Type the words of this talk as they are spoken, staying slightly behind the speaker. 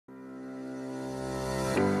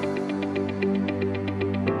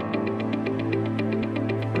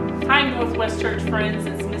Hi Northwest Church friends,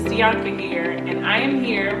 it's Miss Deonka here, and I am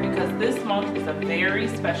here because this month is a very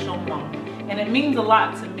special month, and it means a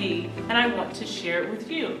lot to me, and I want to share it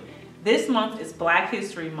with you. This month is Black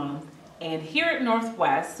History Month, and here at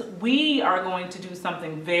Northwest, we are going to do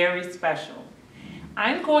something very special.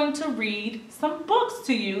 I'm going to read some books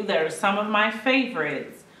to you that are some of my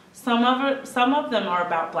favorites. Some of them are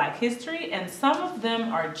about Black history, and some of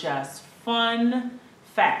them are just fun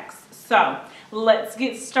facts. So let's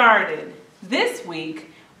get started. This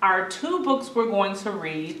week, our two books we're going to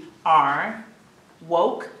read are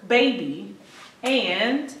Woke Baby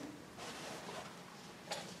and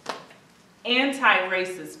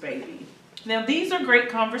Antiracist Baby. Now, these are great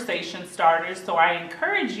conversation starters, so I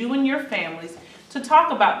encourage you and your families to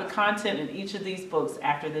talk about the content in each of these books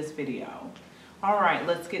after this video. All right,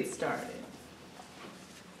 let's get started.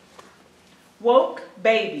 Woke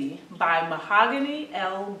Baby by Mahogany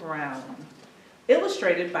L. Brown.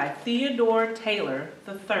 Illustrated by Theodore Taylor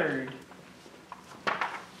III.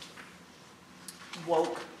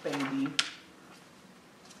 Woke Baby.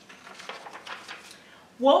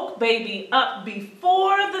 Woke baby up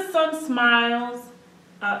before the sun smiles,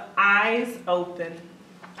 eyes open.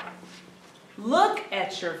 Look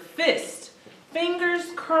at your fist,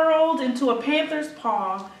 fingers curled into a panther's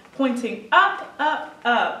paw, pointing up, up,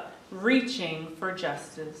 up, reaching for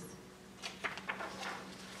justice.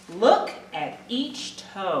 Look at each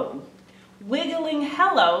toe, wiggling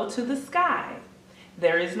hello to the sky.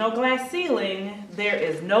 There is no glass ceiling, there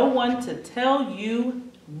is no one to tell you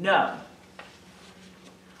no.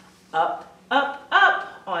 Up, up, up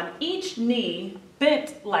on each knee,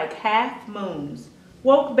 bent like half moons.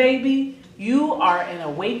 Woke baby, you are an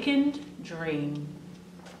awakened dream.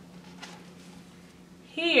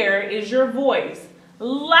 Here is your voice,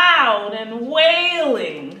 loud and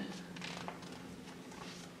wailing.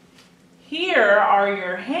 Here are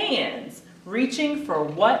your hands, reaching for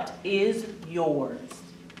what is yours.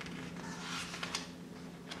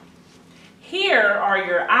 Here are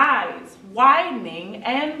your eyes, widening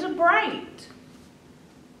and bright.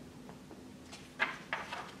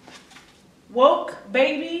 Woke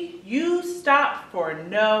baby, you stop for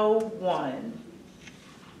no one.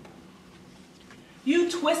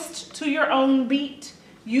 You twist to your own beat.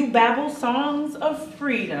 You babble songs of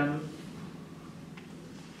freedom.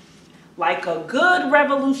 Like a good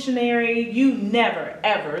revolutionary, you never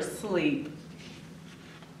ever sleep.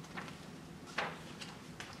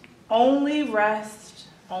 Only rest,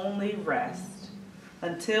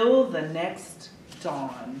 until the next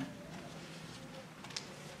dawn.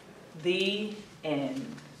 The end.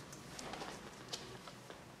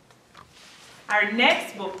 Our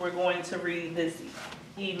next book we're going to read this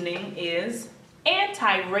evening is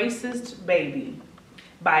Antiracist Baby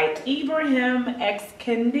by Ibram X.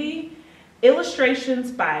 Kendi, illustrations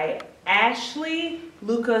by Ashley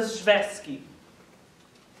Lukashevsky.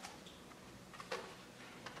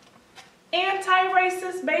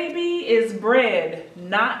 Antiracist baby is bred,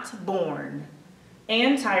 not born.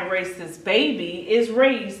 Antiracist baby is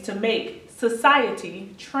raised to make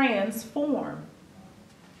society transform.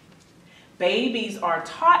 Babies are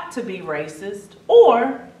taught to be racist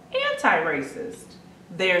or anti-racist.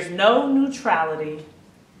 There's no neutrality.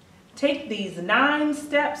 Take these 9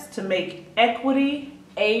 steps to make equity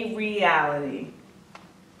a reality.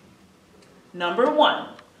 Number 1,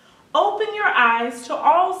 open your eyes to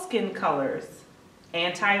all skin colors.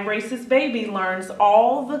 Anti-racist baby learns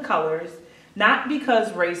all the colors, not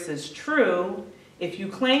because race is true. If you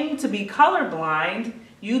claim to be colorblind,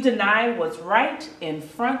 you deny what's right in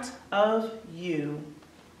front of you.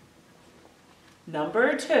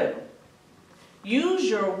 Number 2, use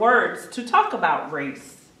your words to talk about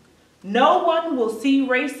race. No one will see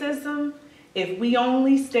racism if we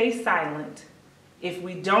only stay silent. If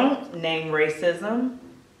we don't name racism,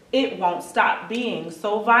 it won't stop being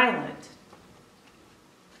so violent.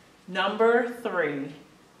 Number 3,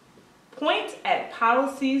 point at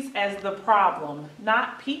policies as the problem,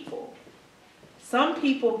 not people. Some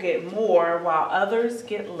people get more while others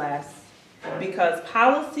get less because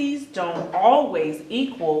policies don't always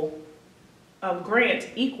grant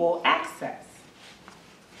equal access.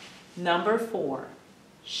 Number 4,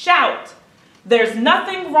 shout, there's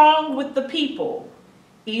nothing wrong with the people.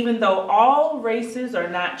 Even though all races are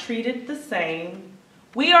not treated the same,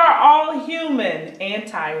 we are all human,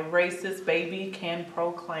 anti-racist baby can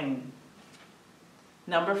proclaim.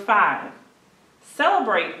 Number 5,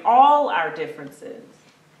 celebrate all our differences.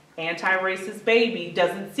 Anti-racist baby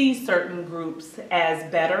doesn't see certain groups as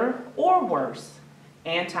better or worse.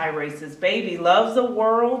 Anti-racist baby loves a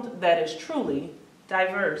world that is truly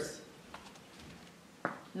diverse.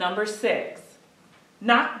 Number 6,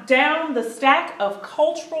 knock down the stack of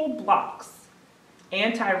cultural blocks.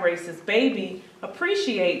 Antiracist Baby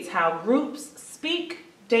appreciates how groups speak,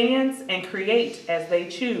 dance, and create as they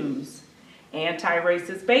choose.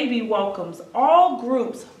 Antiracist Baby welcomes all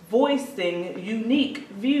groups voicing unique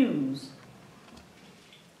views.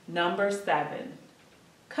 Number 7,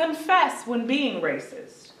 confess when being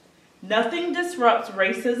racist. Nothing disrupts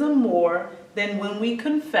racism more than when we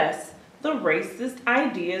confess the racist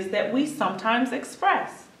ideas that we sometimes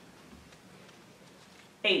express.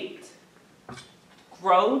 8,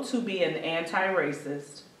 grow to be an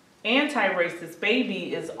anti-racist. Antiracist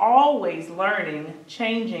Baby is always learning,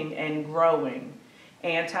 changing, and growing.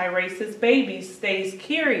 Antiracist Baby stays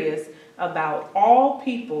curious about all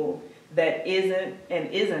people that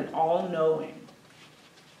isn't all-knowing.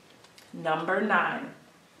 Number 9,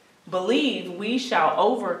 believe we shall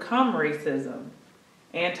overcome racism.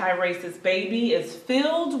 Antiracist Baby is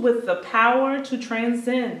filled with the power to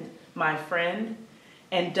transcend, my friend,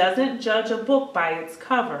 and doesn't judge a book by its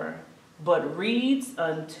cover, but reads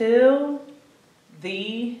until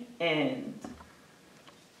the end.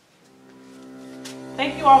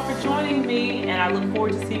 Thank you all for joining me, and I look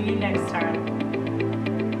forward to seeing you next time.